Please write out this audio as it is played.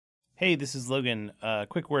Hey, this is Logan.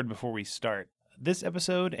 Quick word before we start. This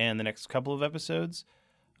episode and the next couple of episodes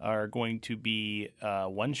are going to be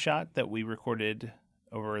one shot that we recorded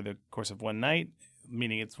over the course of one night,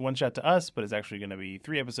 meaning it's one shot to us, but it's actually going to be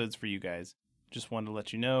 3 episodes for you guys. Just wanted to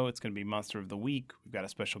let you know it's going to be Monster of the Week. We've got a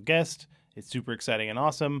special guest. It's super exciting and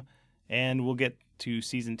awesome. And we'll get to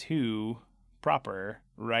season 2 proper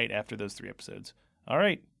right after those 3 episodes. All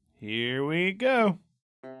right, here we go.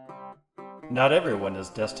 Not everyone is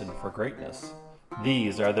destined for greatness.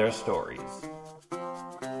 These are their stories.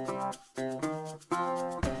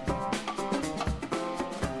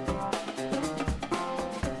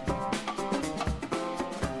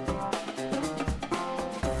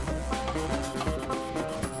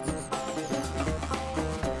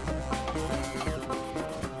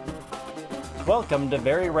 Welcome to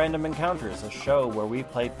Very Random Encounters, a show where we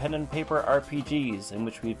play pen and paper RPGs in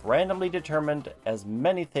which we've randomly determined as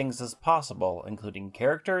many things as possible, including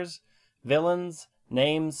characters, villains,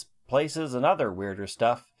 names, places, and other weirder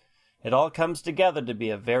stuff. It all comes together to be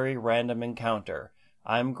a very random encounter.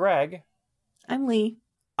 I'm Greg. I'm Lee.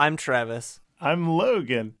 I'm Travis. I'm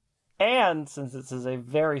Logan. And since this is a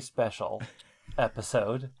very special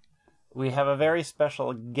episode, we have a very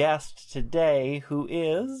special guest today who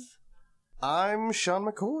is... I'm Sean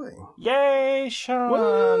McCoy. Yay, Sean!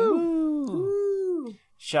 Woo! Woo!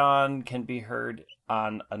 Sean can be heard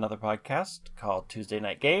on another podcast called Tuesday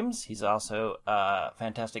Night Games. He's also a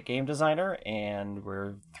fantastic game designer, and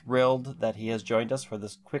we're thrilled that he has joined us for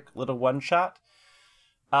this quick little one-shot.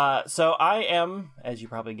 So I am, as you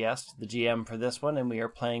probably guessed, the GM for this one, and we are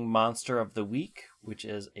playing Monster of the Week, which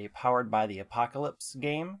is a Powered by the Apocalypse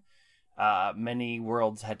game. Many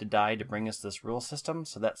worlds had to die to bring us this rule system,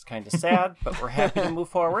 so that's kind of sad, but we're happy to move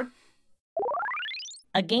forward.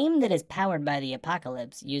 A game that is powered by the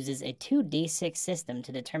apocalypse uses a 2d6 system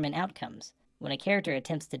to determine outcomes. When a character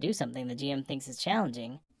attempts to do something the GM thinks is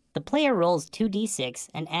challenging, the player rolls 2d6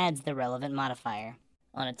 and adds the relevant modifier.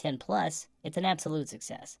 On a 10+, it's an absolute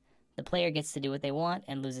success. The player gets to do what they want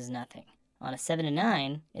and loses nothing. On a 7 to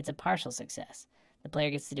 9, it's a partial success. The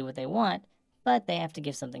player gets to do what they want, but they have to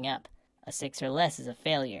give something up. A 6 or less is a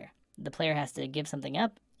failure. The player has to give something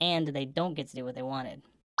up, and they don't get to do what they wanted.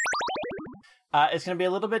 It's going to be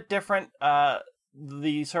a little bit different.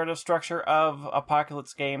 The sort of structure of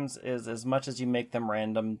Apocalypse games is as much as you make them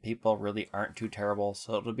random, people really aren't too terrible.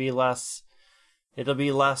 So it'll be less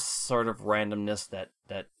sort of randomness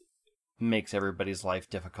that makes everybody's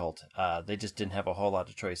life difficult. They just didn't have a whole lot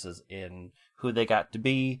of choices in who they got to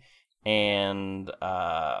be and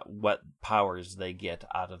what powers they get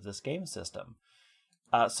out of this game system.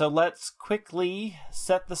 So let's quickly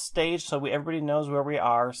set the stage so everybody knows where we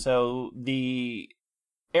are. So the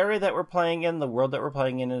area that we're playing in, the world that we're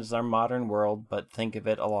playing in, is our modern world, but think of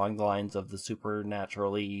it along the lines of the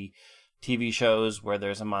supernaturally TV shows where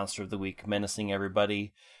there's a monster of the week menacing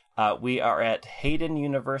everybody. We are at Hayden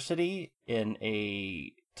University in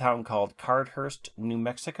a town called Cardhurst, New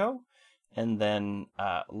Mexico. And then,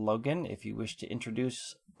 Logan, if you wish to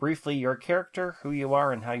introduce briefly your character, who you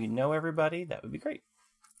are, and how you know everybody, that would be great.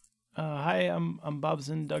 Hi, I'm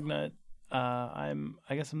Bobson Dugnut. I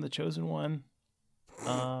guess I'm the chosen one.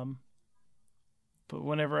 But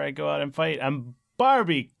whenever I go out and fight, I'm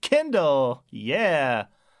Barbie Kindle. Yeah,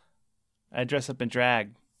 I dress up in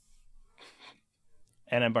drag,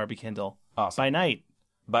 and I'm Barbie Kindle. Awesome. By night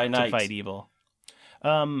To fight evil.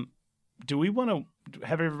 Do we want to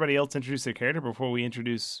have everybody else introduce their character before we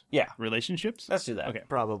introduce relationships? Let's do that. Okay.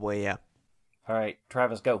 Probably, yeah. All right,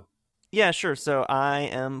 Travis, go. Yeah, sure. So I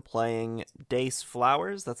am playing Dace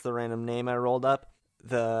Flowers. That's the random name I rolled up.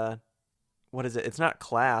 What is it? It's not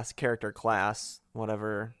character class,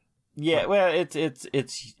 whatever. Yeah, well,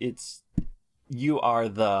 it's you are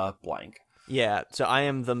the blank. Yeah, so I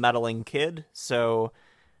am the meddling kid. So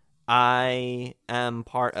I am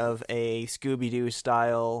part of a Scooby-Doo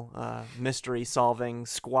style mystery-solving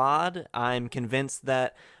squad. I'm convinced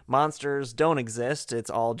that monsters don't exist. It's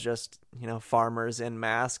all just, farmers in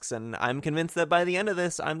masks. And I'm convinced that by the end of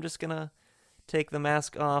this, I'm just going to take the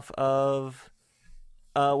mask off of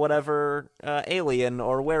whatever alien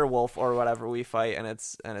or werewolf or whatever we fight. And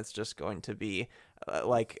it's just going to be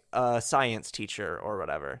like a science teacher or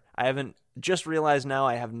whatever. I haven't just realized now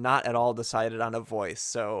I have not at all decided on a voice,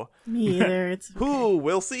 so Me either. It's okay. Who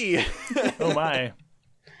we'll see. Oh my.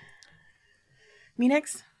 Me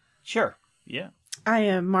next. Sure. Yeah. I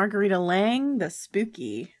am Margarita Lang, the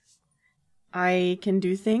spooky. I can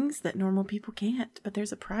do things that normal people can't, but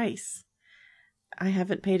there's a price. I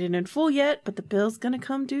haven't paid it in full yet, but the bill's gonna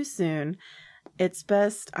come due soon. It's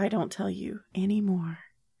best I don't tell you anymore.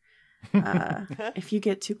 If you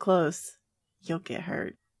get too close, you'll get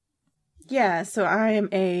hurt. Yeah, so I'm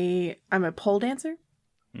a pole dancer,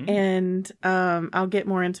 and I'll get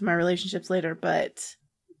more into my relationships later, but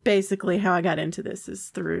basically how I got into this is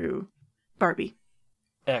through Barbie.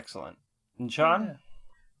 Excellent. And Sean?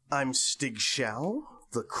 I'm Stig Shao,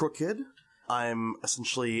 the Crooked. I'm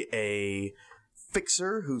essentially a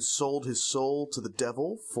fixer who sold his soul to the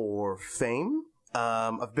devil for fame.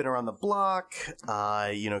 I've been around the block.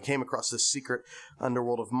 I, came across this secret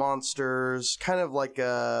underworld of monsters, kind of like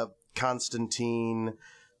a Constantine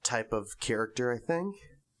type of character, I think.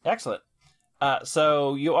 Excellent.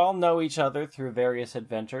 So you all know each other through various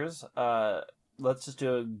adventures. Let's just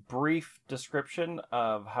do a brief description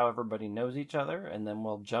of how everybody knows each other, and then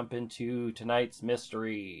we'll jump into tonight's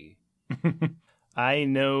mystery. I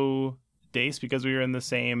know Dace because we were in the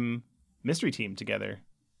same mystery team together.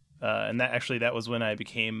 And that was when I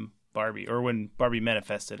became Barbie, or when Barbie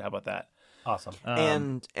manifested. How about that? Awesome.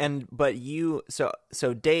 But you,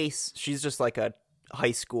 so Dace, she's just like a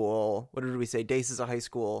high school, what did we say? Dace is a high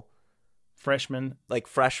school freshman. Like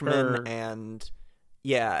freshman, and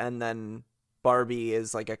then Barbie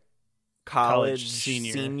is like a college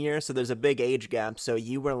senior. So there's a big age gap. So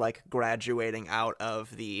you were like graduating out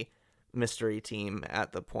of the mystery team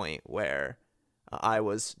at the point where I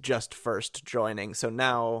was just first joining. So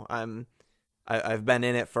now I've been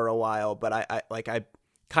in it for a while, but I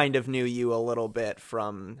kind of knew you a little bit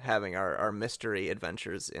from having our mystery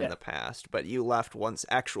adventures in the past, but you left once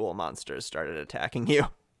actual monsters started attacking you.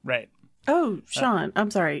 Right. Oh, Sean,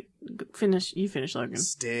 I'm sorry. You finish, Logan.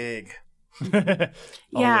 Stig.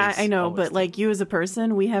 Yeah, I know, but like you as a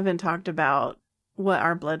person, we haven't talked about what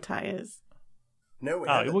our blood tie is. No, we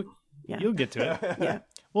haven't. You'll get to it. Yeah.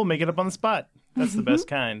 We'll make it up on the spot. That's the best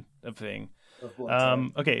kind of thing.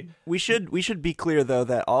 Okay. We should be clear though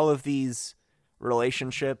that all of these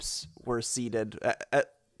relationships were seeded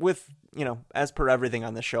with, as per everything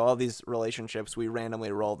on the show, all these relationships we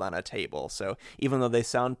randomly rolled on a table. So even though they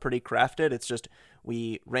sound pretty crafted, it's just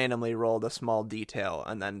we randomly rolled a small detail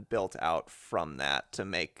and then built out from that to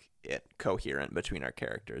make it coherent between our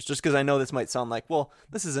characters. Just because I know this might sound like, well,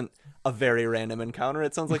 this isn't a very random encounter.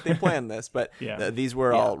 It sounds like they planned this, but these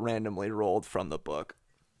were all randomly rolled from the book.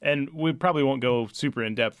 And we probably won't go super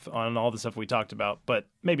in depth on all the stuff we talked about, but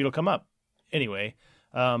maybe it'll come up. Anyway,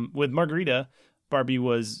 with Margarita, Barbie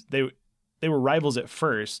they were rivals at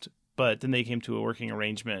first, but then they came to a working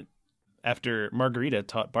arrangement after Margarita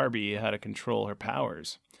taught Barbie how to control her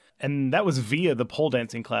powers. And that was via the pole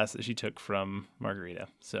dancing class that she took from Margarita.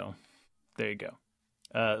 So there you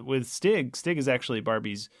go. With Stig is actually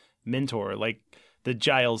Barbie's mentor, like the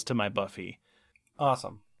Giles to my Buffy.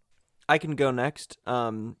 Awesome. I can go next.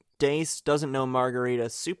 Dace doesn't know Margarita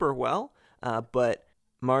super well, but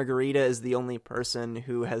Margarita is the only person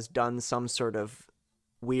who has done some sort of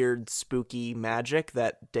weird, spooky magic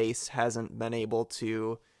that Dace hasn't been able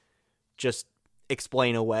to just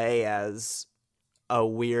explain away as a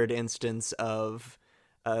weird instance of,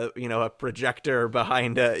 a projector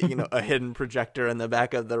behind a hidden projector in the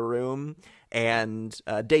back of the room. And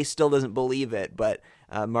Dace still doesn't believe it, but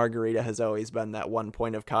Margarita has always been that one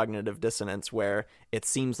point of cognitive dissonance where it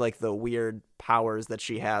seems like the weird powers that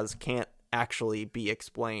she has can't actually be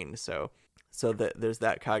explained. So that there's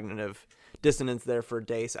that cognitive dissonance there for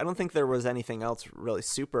Dace. I don't think there was anything else really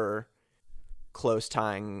super close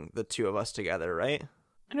tying the two of us together, right?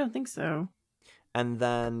 I don't think so. And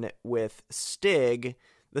then with Stig,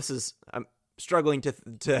 I'm struggling to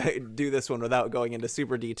do this one without going into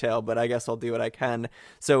super detail, but I guess I'll do what I can.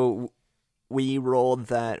 So we rolled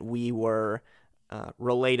that we were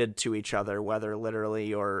related to each other, whether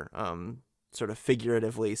literally or sort of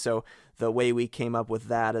figuratively. So the way we came up with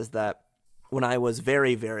that is that when I was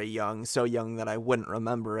very, very young, so young that I wouldn't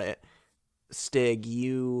remember it, Stig,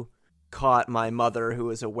 you caught my mother, who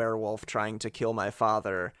was a werewolf, trying to kill my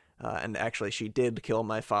father, and actually she did kill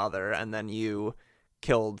my father, and then you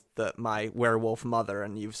killed my werewolf mother,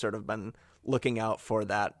 and you've sort of been looking out for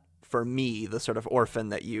that, for me, the sort of orphan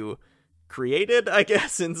that you created, I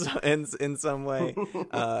guess, in some way,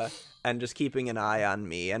 and just keeping an eye on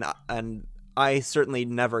me, and I certainly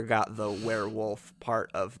never got the werewolf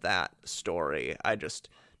part of that story. I just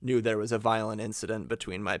knew there was a violent incident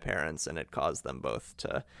between my parents and it caused them both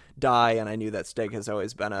to die, and I knew that Stig has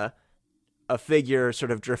always been a figure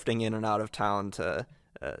sort of drifting in and out of town to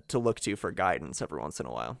look to for guidance every once in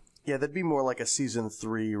a while. Yeah, that'd be more like a season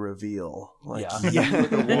 3 reveal. Like,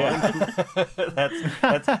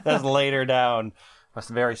 That's later down. That's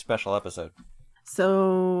a very special episode.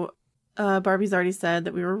 So Barbie's already said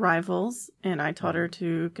that we were rivals, and I taught her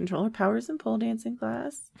to control her powers in pole dancing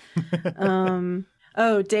class.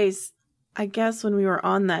 Oh, Dace, I guess when we were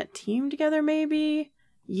on that team together, maybe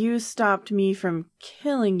you stopped me from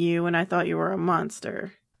killing you when I thought you were a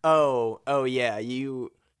monster. Oh, yeah,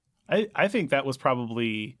 you... I think that was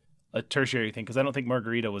probably a tertiary thing, because I don't think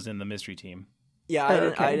Margarita was in the mystery team.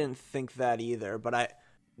 Yeah, I didn't think that either, but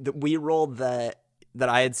we rolled that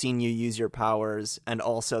I had seen you use your powers, and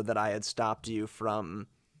also that I had stopped you from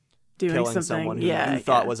Doing killing something. someone who you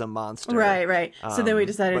thought was a monster. Right. So then we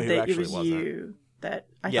decided that it was wasn't. you that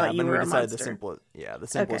I thought you were a monster. The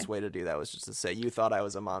simplest way to do that was just to say you thought I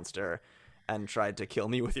was a monster and tried to kill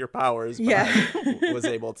me with your powers, but I was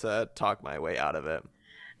able to talk my way out of it.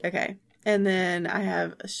 Okay. And then I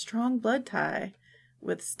have a strong blood tie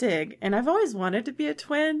with Stig, and I've always wanted to be a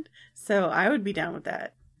twin, so I would be down with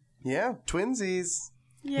that. Yeah, twinsies.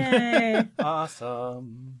 Yay.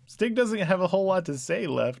 Awesome. Stig doesn't have a whole lot to say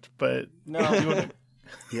left, but No.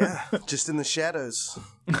 Yeah, just in the shadows.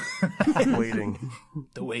 Waiting.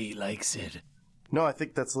 the way he likes it. No, I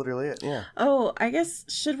think that's literally it, yeah. Oh, I guess,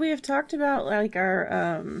 should we have talked about, like,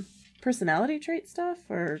 our personality trait stuff,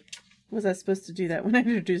 or was I supposed to do that when I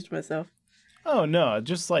introduced myself? Oh, no,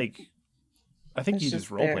 just like... I think It's you just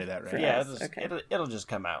just roleplay there that, for right? Yeah, Okay. it'll just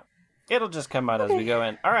come out. It'll just come out as we go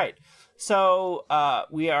in. All right. So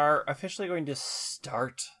we are officially going to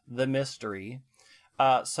start the mystery.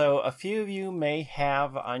 So a few of you may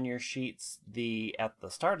have on your sheets at the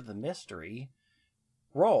start of the mystery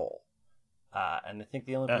roll. And I think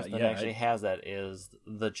the only person that actually has that is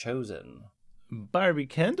the Chosen. Barbie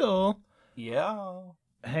Kendall. Yeah.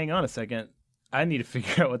 Hang on a second. I need to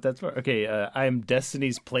figure out what that's for. Okay, I am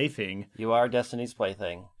Destiny's Plaything. You are Destiny's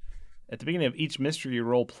Plaything. At the beginning of each mystery, you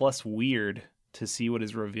roll plus weird to see what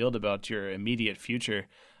is revealed about your immediate future.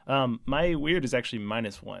 My weird is actually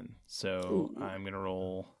 -1, so I'm going to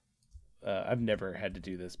roll... I've never had to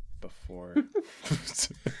do this before.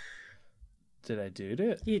 Did I do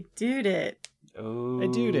it? You did it. Oh, I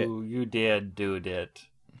did it. You did do it.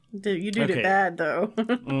 You did Okay. it bad, though.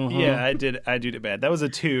 Mhm. Yeah, I did it bad. That was a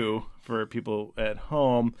 2 for people at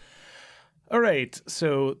home. All right,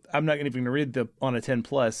 so I'm not even going to read on a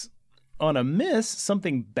 10+. On a miss,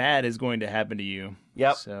 something bad is going to happen to you.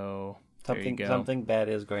 Yep. So there you go. Something bad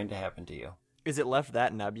is going to happen to you. Is it left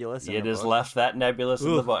that nebulous? It is left that nebulous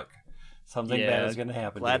in the book. Something bad is going to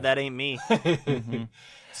happen Glad to that ain't me. you.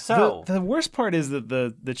 So, The worst part is that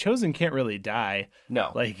the Chosen can't really die.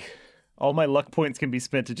 no. Like, all my luck points can be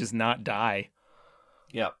spent to just not die.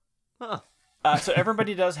 Yep. Huh. So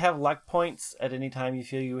everybody does have luck points. At any time you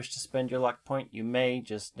feel you wish to spend your luck point, you may.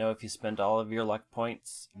 Just know if you spend all of your luck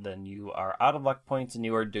points, then you are out of luck points and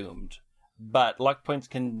you are doomed. But luck points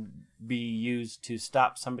can be used to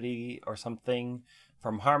stop somebody or something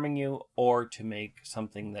from harming you, or to make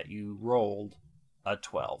something that you rolled a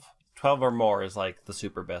 12. 12 or more is like the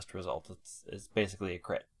super best result. It's basically a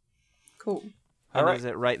crit. Cool. All And right. is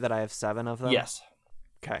it right that I have 7 of them? Yes.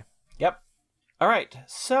 Okay. Yep. All right.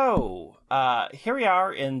 So here we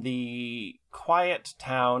are in the quiet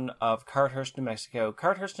town of Carthurst, New Mexico.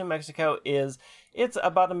 Carthurst, New Mexico it's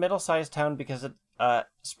about a middle-sized town because it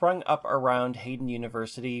sprung up around Hayden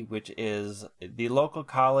University, which is the local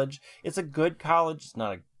college. It's a good college. It's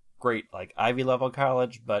not a great like Ivy level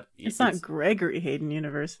college, but It's not Gregory Hayden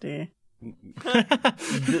University.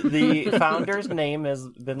 the founder's name has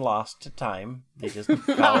been lost to time. They just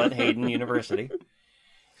call it Hayden University.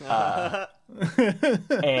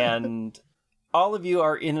 And all of you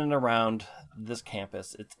are in and around this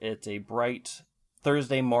campus. It's a bright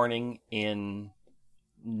Thursday morning in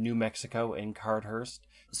New Mexico in Carthurst.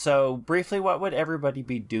 So briefly, what would everybody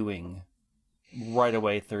be doing right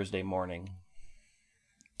away Thursday morning?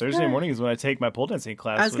 Thursday morning is when I take my pole dancing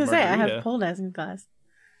class. I was with going to say, I Margarita. have pole dancing class.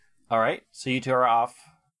 All right, so you two are off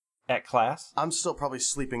at class. I'm still probably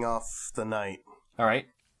sleeping off the night. All right,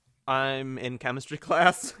 I'm in chemistry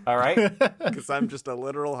class all right. because I'm just a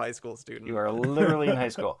literal high school student. You are literally in high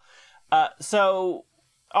school. So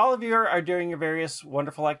all of you are doing your various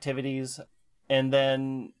wonderful activities, and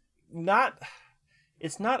then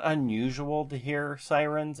it's not unusual to hear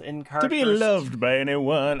sirens in Carthurst. To be loved by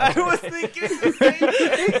anyone. I was thinking the same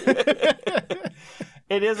thing.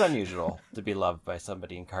 It is unusual to be loved by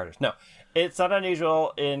somebody in Carthurst. No, it's not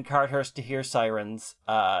unusual in Carthurst to hear sirens.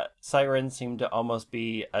 Sirens seem to almost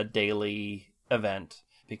be a daily event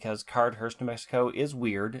because Carthurst, New Mexico is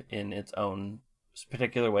weird in its own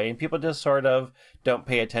particular way, and people just sort of don't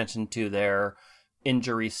pay attention to their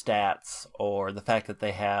injury stats or the fact that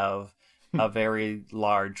they have a very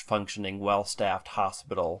large, functioning, well-staffed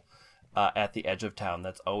hospital at the edge of town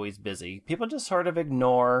that's always busy. People just sort of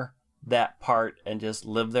ignore that part and just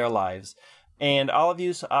live their lives. And all of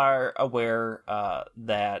you are aware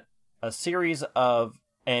that a series of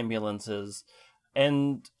ambulances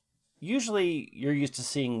and usually you're used to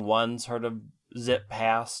seeing one sort of zip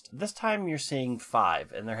past. This time you're seeing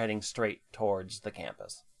 5, and they're heading straight towards the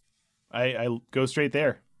campus. I go straight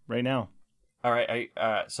there right now. All right.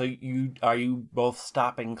 So are you both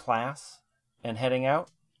stopping class and heading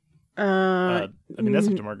out? I mean, that's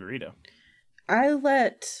up to Margarita. I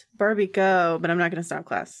let Barbie go, but I'm not going to stop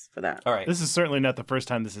class for that. All right. This is certainly not the first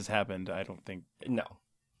time this has happened. I don't think. No,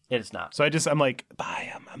 it is not. So I'm like,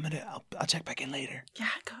 bye. I'll check back in later. Yeah,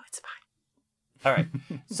 go. It's fine. All right.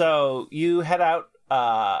 So you head out.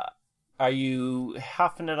 Are you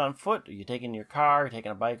huffing it on foot? Are you taking your car? Are you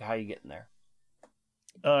taking a bike? How are you getting there?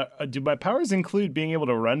 Do my powers include being able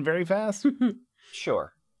to run very fast?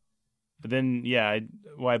 Sure. But then, yeah,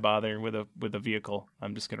 why bother with a vehicle?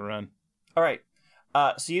 I'm just gonna run. All right.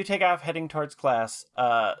 So you take off heading towards class.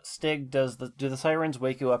 Stig, do the sirens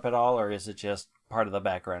wake you up at all, or is it just part of the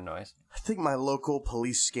background noise? I think my local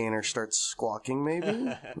police scanner starts squawking,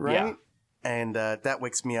 maybe, right? Yeah. And that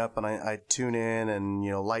wakes me up, and I tune in and,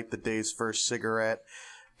 light the day's first cigarette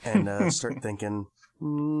and start thinking,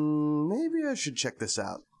 maybe I should check this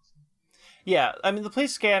out. Yeah, I mean, the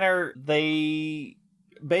police scanner, there's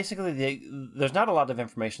not a lot of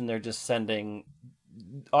information. They're just sending...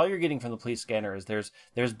 All you're getting from the police scanner is there's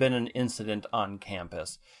been an incident on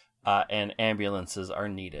campus, and ambulances are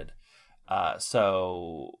needed.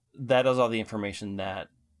 So that is all the information that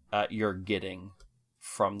you're getting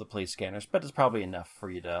from the police scanners, but it's probably enough for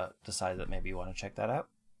you to decide that maybe you want to check that out.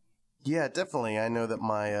 Yeah, definitely. I know that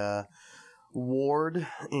my ward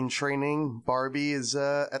in training, Barbie, is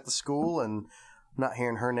at the school, and I'm not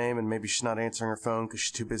hearing her name, and maybe she's not answering her phone because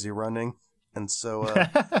she's too busy running. And so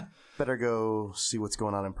better go see what's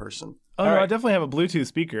going on in person. Oh, no, I definitely have a Bluetooth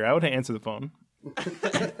speaker. I would answer the phone.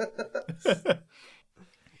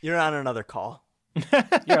 You're on another call.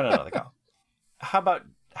 You're on another call. How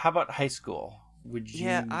about high school? Would you?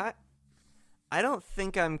 Yeah, I don't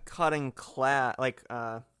think I'm cutting class.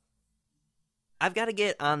 I've got to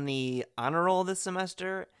get on the honor roll this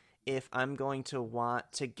semester if I'm going to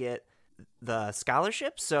want to get the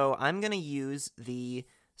scholarship. So I'm going to use the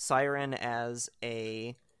siren as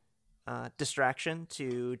a distraction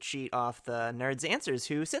to cheat off the nerd's answers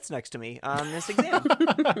who sits next to me on this exam.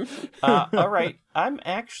 All right. I'm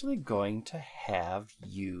actually going to have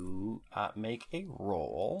you make a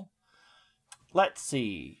roll. Let's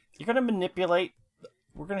see. You're going to manipulate.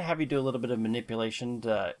 We're going to have you do a little bit of manipulation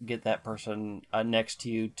to get that person next to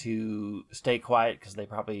you to stay quiet because they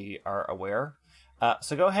probably are aware.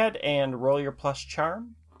 So go ahead and roll your plus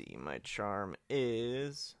charm. My charm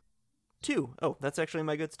is 2. Oh, that's actually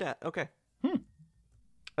my good stat. Okay.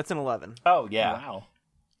 That's an 11. Oh, yeah. Wow.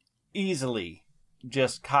 Easily.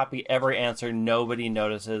 Just copy every answer. Nobody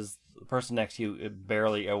notices. The person next to you is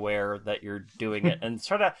barely aware that you're doing it. And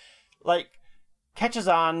sort of, catches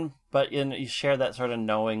on, but you share that sort of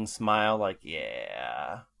knowing smile,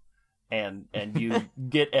 yeah. And you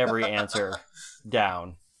get every answer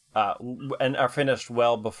down. And are finished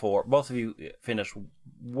both of you finish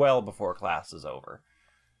well before class is over.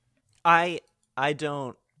 I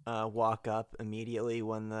don't walk up immediately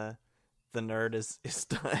when the nerd is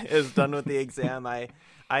done with the exam. I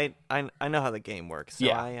know how the game works. So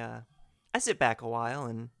yeah. I sit back a while,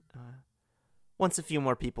 and once a few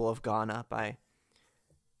more people have gone up, I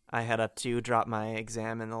head up to drop my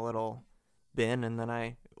exam in the little bin, and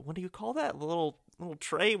then what do you call that? The little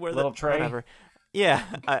tray where little tray. Whatever. Yeah,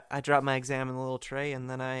 I drop my exam in the little tray, and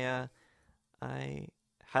then I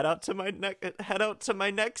head out to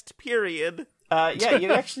my next period. Yeah,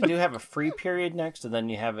 you actually do have a free period next, and then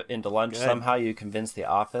you have it into lunch. Good. Somehow you convince the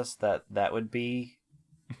office that would be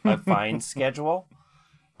a fine schedule,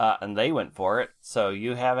 and they went for it. So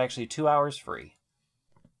you have actually 2 hours free.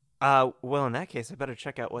 Well, in that case, I better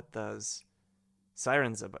check out what those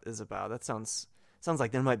sirens is about. That sounds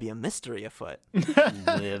like there might be a mystery afoot.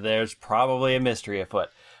 There's probably a mystery afoot.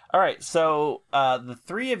 All right, so the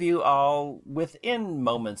three of you all, within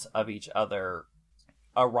moments of each other,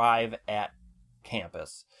 arrive at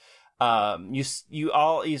campus. You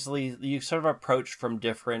all you sort of approach from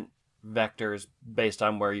different vectors based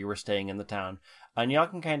on where you were staying in the town. And y'all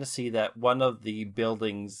can kind of see that one of the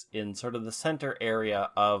buildings in sort of the center area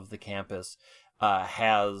of the campus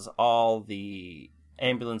has all the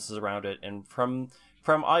ambulances around it. And from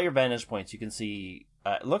all your vantage points, you can see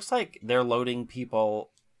it looks like they're loading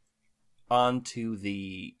people onto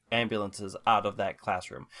the ambulances out of that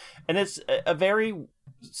classroom. And it's a very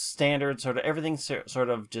standard sort of, everything's sort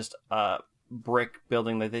of just brick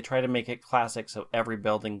building. Like they try to make it classic, so every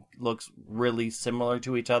building looks really similar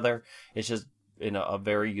to each other. It's just a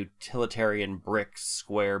very utilitarian brick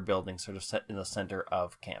square building sort of set in the center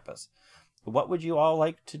of campus. what would you all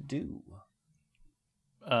like to do?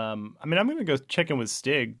 I mean, I'm gonna go check in with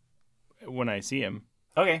Stig when I see him.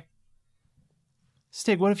 Okay.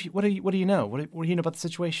 Stig, what do you know? What do you know about the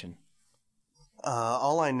situation?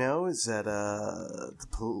 All I know is that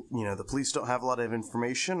the police don't have a lot of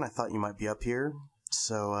information. I thought you might be up here,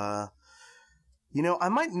 so I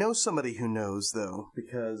might know somebody who knows though,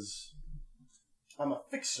 because I'm a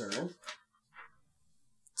fixer.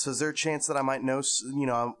 So is there a chance that I might know?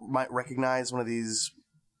 I might recognize one of these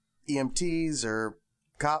EMTs or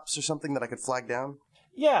cops or something that I could flag down?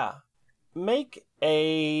 Yeah. Make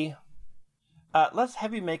a... let's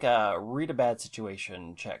have you make a read a bad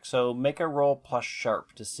situation check. So make a roll plus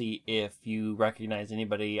sharp to see if you recognize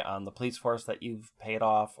anybody on the police force that you've paid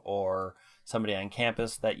off or somebody on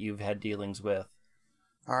campus that you've had dealings with.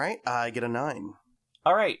 All right. I get a 9.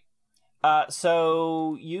 All right.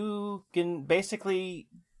 So you can basically...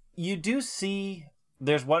 You do see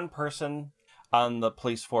there's one person on the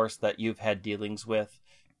police force that you've had dealings with,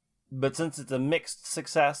 but since it's a mixed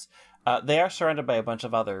success, they are surrounded by a bunch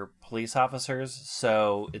of other police officers,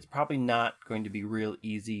 so it's probably not going to be real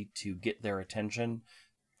easy to get their attention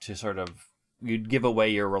to sort of... You'd give away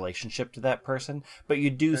your relationship to that person, but you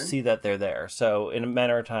do see that they're there. So in a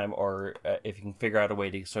matter of time, or if you can figure out a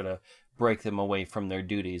way to sort of break them away from their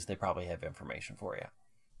duties, they probably have information for you.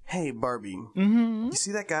 Hey, Barbie. Mm-hmm. You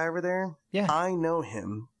see that guy over there? Yeah. I know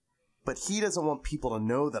him, but he doesn't want people to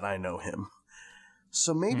know that I know him.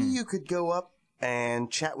 So maybe you could go up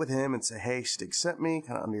and chat with him and say, hey, Stig sent me,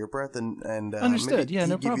 kind of under your breath, and Understood. maybe Yeah,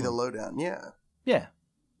 no give you the problem. lowdown. Yeah. Yeah.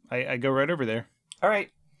 I go right over there. All right.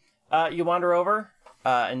 You wander over,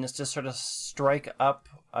 and it's just sort of strike up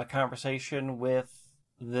a conversation with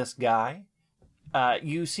this guy.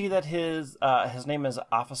 You see that his name is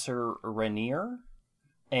Officer Rainier,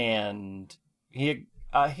 and he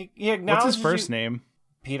acknowledges... What's his first you... name?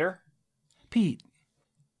 Peter? Pete.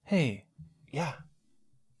 Hey. Yeah.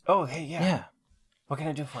 Oh, hey, yeah. Yeah. What can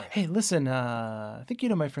I do for you? Hey, listen, I think you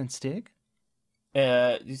know my friend Stig.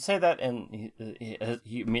 You say that, and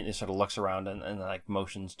he immediately sort of looks around and like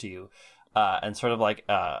motions to you, and sort of like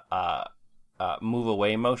move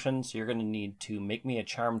away motion. So you're going to need to make me a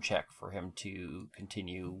charm check for him to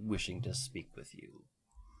continue wishing to speak with you.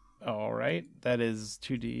 All right. That is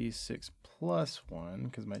 2d6 plus 1,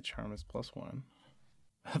 because my charm is plus 1.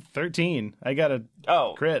 13. I got a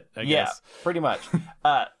crit, I guess. Yeah, pretty much.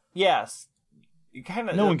 Yes. You kind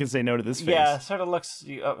of... No one can say no to this face. Yeah, sort of looks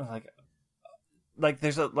you up like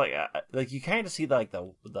there's a like you kind of see like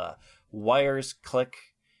the wires click,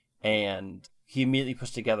 and he immediately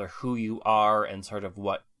puts together who you are and sort of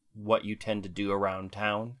what you tend to do around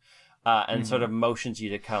town, and sort of motions you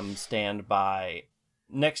to come stand by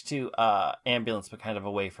next to ambulance, but kind of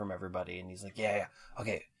away from everybody. And he's like, yeah,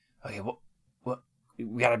 okay, what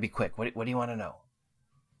we gotta be quick. What do you want to know?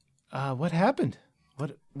 What happened?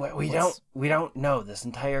 We don't know. This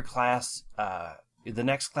entire class, the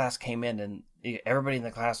next class came in, and everybody in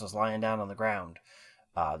the class was lying down on the ground.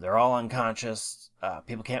 They're all unconscious.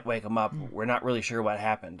 People can't wake them up. We're not really sure what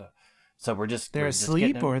happened. So we're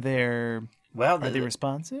asleep, or they're... Well, are they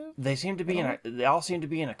responsive? They seem to be they all seem to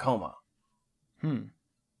be in a coma. And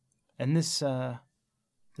this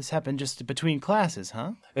happened just between classes,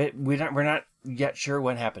 huh? We're not yet sure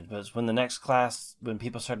what happened, but it's when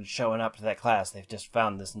people started showing up to that class, they've just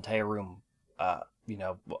found this entire room.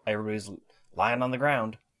 Everybody's lying on the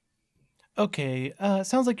ground. Okay,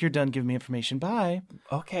 sounds like you're done giving me information. Bye.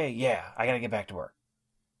 Okay, yeah, I gotta get back to work.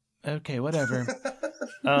 Okay, whatever.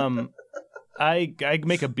 I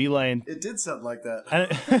make a beeline. It did sound like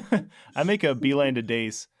that. I make a beeline to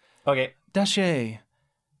Dace. Okay. Dashe.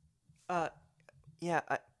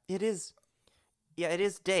 It is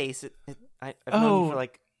Dace. I've known you for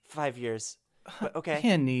like 5 years. But okay.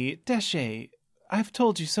 Kenny, Dashe, I've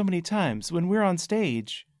told you so many times, when we're on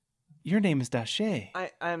stage, your name is Dashe.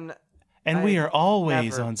 And we are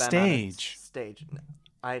always on stage.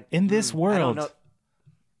 In this world. I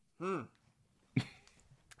don't know.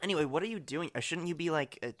 Anyway, what are you doing? Shouldn't you be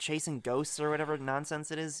like chasing ghosts or whatever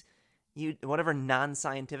nonsense it is? Whatever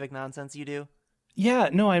non-scientific nonsense you do? Yeah,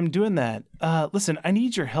 no, I'm doing that. Listen, I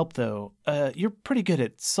need your help, though. You're pretty good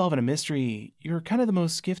at solving a mystery. You're kind of the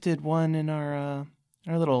most gifted one in our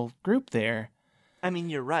little group there. I mean,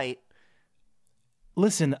 you're right.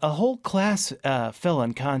 Listen, a whole class fell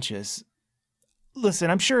unconscious. Listen,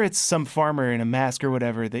 I'm sure it's some farmer in a mask or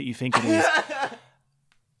whatever that you think it is.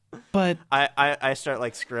 But I start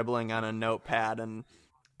like scribbling on a notepad, and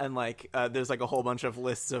like there's like a whole bunch of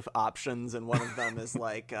lists of options, and one of them is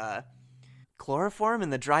like chloroform in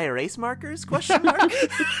the dry erase markers? ?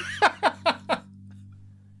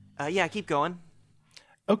 Yeah, keep going.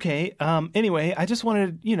 Okay. Anyway, I just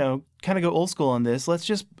wanted to, kind of go old school on this. Let's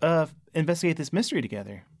just investigate this mystery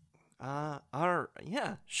together.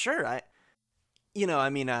 Yeah, sure.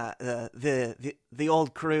 The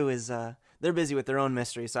old crew is they're busy with their own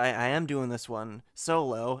mystery, so I am doing this one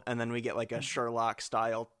solo, and then we get like a Sherlock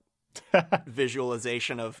style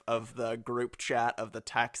visualization of the group chat of the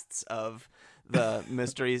texts of the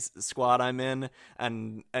mysteries squad I'm in,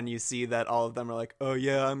 and you see that all of them are like, oh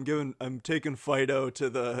yeah, I'm taking Fido to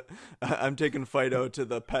the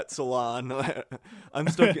pet salon. I'm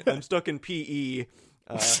stuck in PE.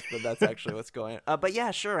 But that's actually what's going on. But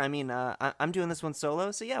yeah, sure. I mean, I'm doing this one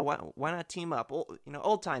solo, so yeah, why not team up?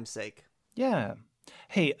 Old time's sake. Yeah.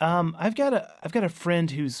 Hey, I've got a friend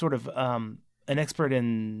who's sort of an expert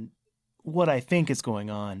in what I think is going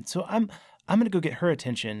on. So I'm gonna go get her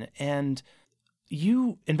attention, and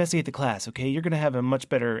you investigate the class. Okay, you're gonna have a much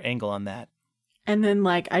better angle on that. And then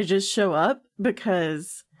I just show up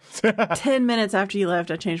because 10 minutes after you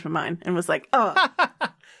left, I changed my mind and was like, oh,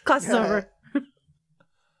 class is over.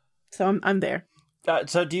 So I'm there.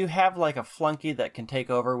 So do you have a flunky that can take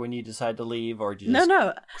over when you decide to leave, or do you just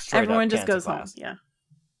no? Everyone just goes home. Yeah.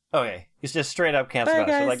 Okay, it's just straight up cancel Bye,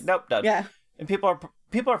 class. guys. You're like, nope, done. Yeah. And people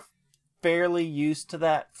are fairly used to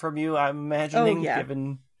that from you, I'm imagining, Oh, yeah.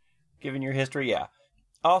 given your history. Yeah.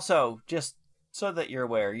 Also, just so that you're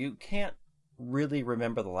aware, you can't really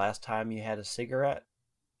remember the last time you had a cigarette,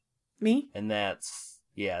 Me? and that's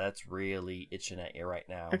really itching at you right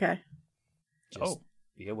now. Okay. Just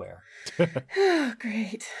be aware. Oh,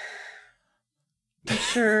 great. I'm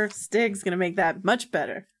sure Stig's going to make that much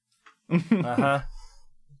better. Uh-huh.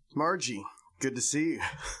 Margie, good to see you.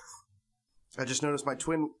 I just noticed my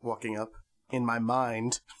twin walking up in my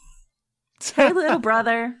mind. Hey, little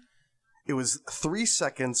brother. It was 3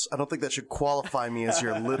 seconds. I don't think that should qualify me as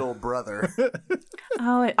your little brother.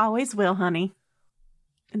 Oh, it always will, honey.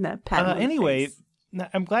 In that pat. Anyway,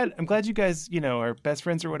 I'm glad you guys, are best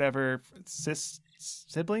friends or whatever,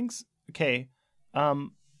 siblings. Okay.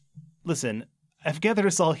 Listen, I've gathered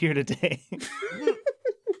us all here today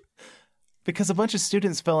because a bunch of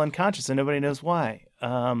students fell unconscious and nobody knows why.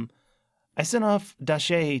 I sent off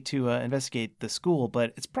Daché to investigate the school,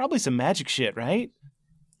 but it's probably some magic shit, right?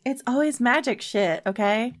 It's always magic shit,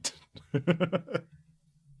 okay?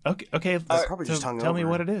 Okay. Probably just hung tell me over.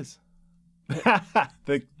 what it is.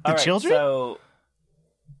 the All right, children? So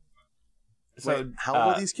Wait, how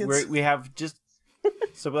old are these kids? We have just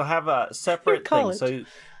so we'll have a separate thing. College. So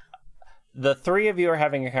the three of you are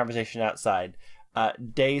having a conversation outside.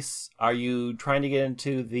 Dace, are you trying to get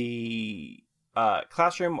into the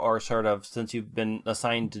classroom, or sort of, since you've been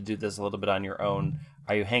assigned to do this a little bit on your own,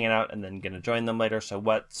 are you hanging out and then going to join them later? So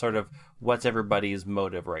what's everybody's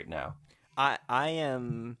motive right now?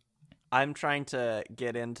 I'm trying to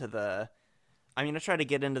get into the. I'm gonna try to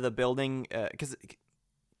get into the building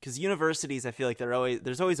because universities, I feel like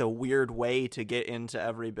there's always a weird way to get into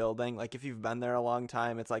every building. Like if you've been there a long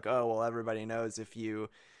time, it's like, oh well, everybody knows if you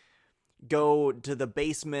go to the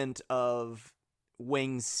basement of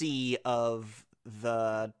Wing C of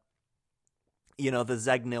the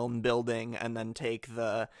Zegniln building and then take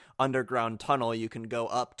the underground tunnel, you can go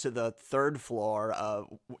up to the third floor of,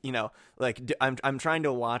 I'm trying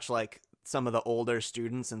to watch some of the older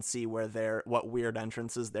students and see what weird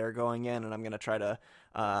entrances they're going in, and I'm going to try to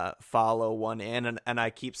follow one in, and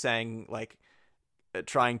I keep saying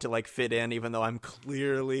trying to fit in, even though I'm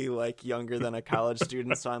clearly younger than a college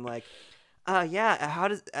student. So I'm like, yeah, how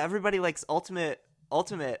does everybody likes ultimate,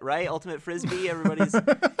 right? Ultimate Frisbee. Everybody's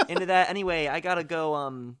into that. Anyway, I gotta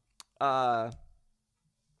go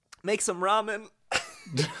make some ramen.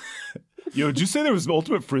 Yo, did you say there was an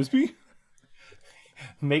Ultimate Frisbee?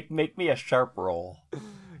 Make me a sharp roll.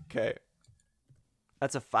 Okay.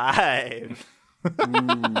 That's a 5.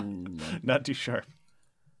 Not too sharp.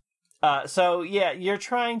 So yeah, you're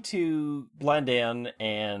trying to blend in,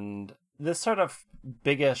 and this sort of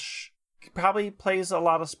biggish, probably plays a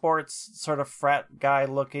lot of sports, sort of frat guy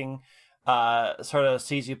looking, sort of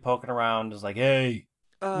sees you poking around, is like, hey,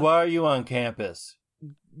 why are you on campus?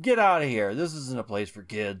 Get out of here. This isn't a place for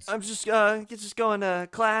kids. I'm just going to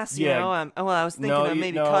class, you know. I was thinking of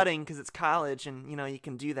maybe cutting because it's college, and you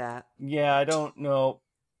can do that. Yeah, I don't know.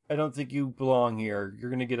 I don't think you belong here. You're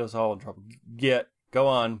gonna get us all in trouble. Go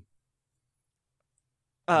on.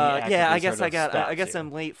 Yeah, I guess you.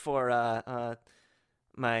 I'm late for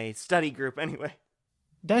my study group anyway.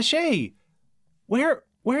 Daché, where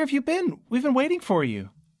have you been? We've been waiting for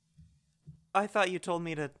you. I thought you told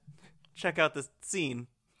me to check out the scene.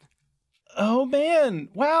 Oh man,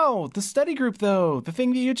 wow, the study group though, the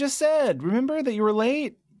thing that you just said. Remember that you were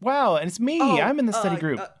late? Wow, and it's me. I'm in the study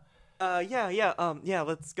group. Yeah,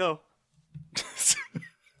 let's go.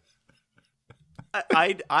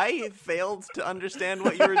 I failed to understand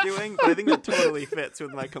what you were doing, but I think that totally fits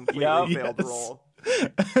with my completely failed roll.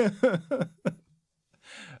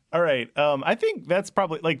 All right. I think that's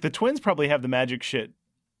probably like the twins probably have the magic shit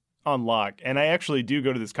on lock, and I actually do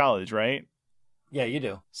go to this college, right? Yeah, you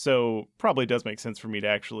do. So probably does make sense for me to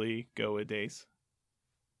actually go with Dace.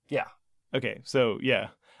 Yeah. Okay, so yeah.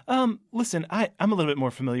 Listen, I'm a little bit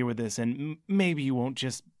more familiar with this, and maybe you won't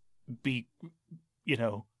just be,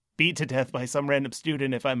 beat to death by some random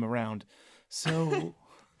student if I'm around. So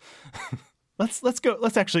let's go.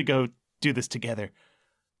 Let's actually go do this together.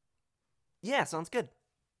 Yeah, sounds good.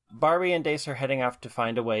 Barbie and Dace are heading off to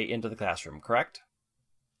find a way into the classroom, correct?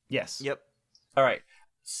 Yes. Yep. All right.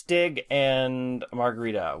 Stig and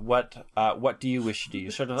Margarita, what do you wish to do?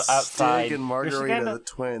 You're sort of outside. Stig and Margarita, kinda... the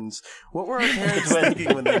twins. What were our parents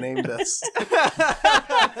thinking when they named us?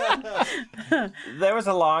 There was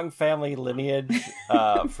a long family lineage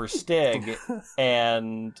for Stig,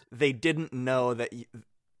 and they didn't know that you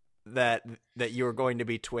were going to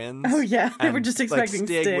be twins. Oh yeah, they were just expecting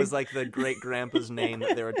Stig was like the great grandpa's name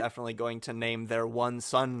that they were definitely going to name their one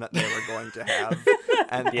son that they were going to have.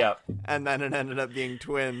 And and then it ended up being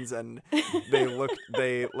twins, and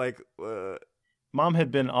Mom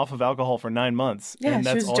had been off of alcohol for 9 months, and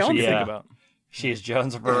that's all she could think about. She's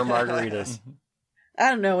Jones for her margaritas. I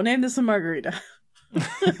don't know. Name this a margarita.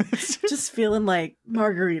 Just feeling like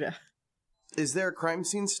margarita. Is there a crime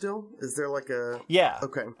scene still? Is there like a... Yeah.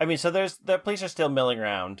 Okay. I mean, so the police are still milling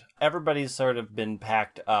around. Everybody's sort of been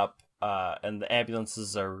packed up, and the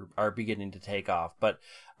ambulances are beginning to take off. But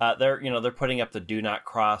they're putting up the do not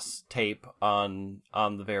cross tape on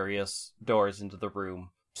the various doors into the room.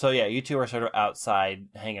 So yeah, you two are sort of outside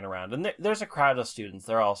hanging around, and there's a crowd of students.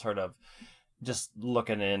 They're all sort of just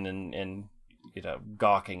looking in and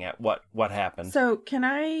gawking at what happened. So can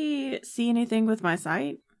I see anything with my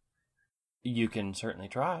sight? You can certainly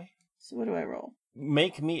try. So what do I roll?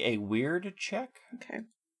 Make me a weird check. Okay.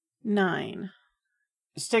 9.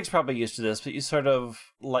 Stig's probably used to this, but you sort of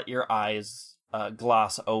let your eyes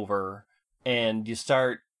gloss over, and you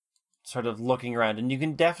start sort of looking around, and you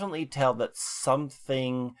can definitely tell that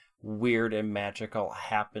something weird and magical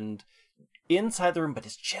happened inside the room, but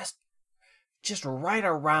it's just right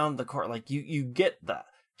around the corner. Like you get the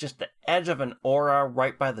edge of an aura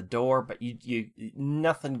right by the door, but you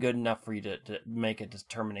nothing good enough for you to make a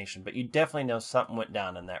determination. But you definitely know something went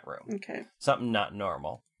down in that room. Okay. Something not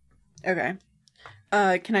normal. Okay.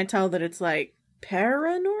 Can I tell that it's like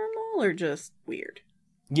paranormal or just weird?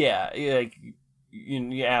 Yeah, like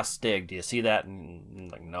you ask Stig, do you see that?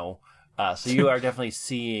 And like, no. So you are definitely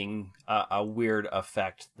seeing a weird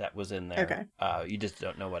effect that was in there. Okay. You just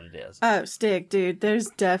don't know what it is. Oh, Stig, dude, there's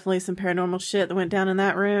definitely some paranormal shit that went down in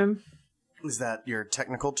that room. Is that your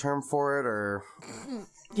technical term for it, or...?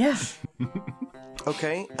 Yeah.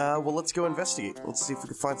 Okay, well, let's go investigate. Let's see if we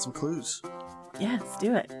can find some clues. Yeah, let's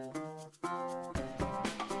do it.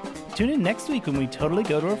 Tune in next week when we totally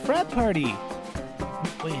go to a frat party.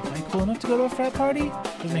 Wait, am I cool enough to go to a frat party?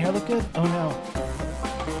 Does my hair look good? Oh no.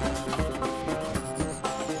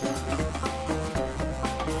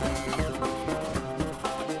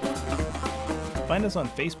 Find us on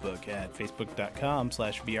Facebook at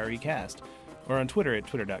facebook.com/VREcast or on Twitter at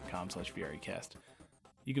twitter.com/VREcast.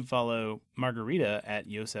 You can follow Margarita at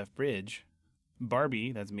Yosef Bridge,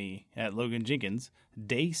 Barbie, that's me, at Logan Jenkins,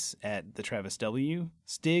 Dace at the Travis W,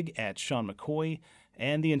 Stig at Sean McCoy,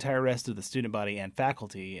 and the entire rest of the student body and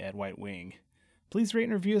faculty at White Wing. Please rate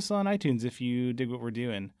and review us on iTunes if you dig what we're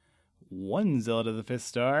doing. One Zealot of the Fifth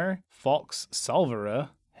Star, Falks Salvera,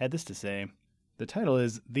 had this to say. The title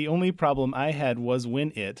is The Only Problem I Had Was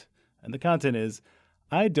When It, and the content is,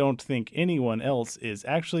 I don't think anyone else is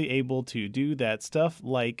actually able to do that stuff.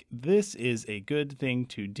 Like, this is a good thing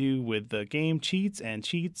to do with the game cheats and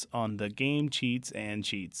cheats on the game cheats and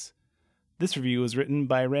cheats. This review was written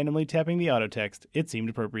by randomly tapping the auto text. It seemed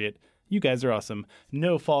appropriate. You guys are awesome.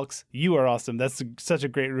 No, Falks, you are awesome. That's such a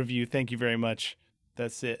great review. Thank you very much.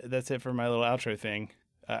 That's it. That's it for my little outro thing.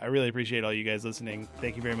 I really appreciate all you guys listening.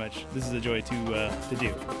 Thank you very much. This is a joy to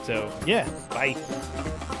do. So, yeah, bye.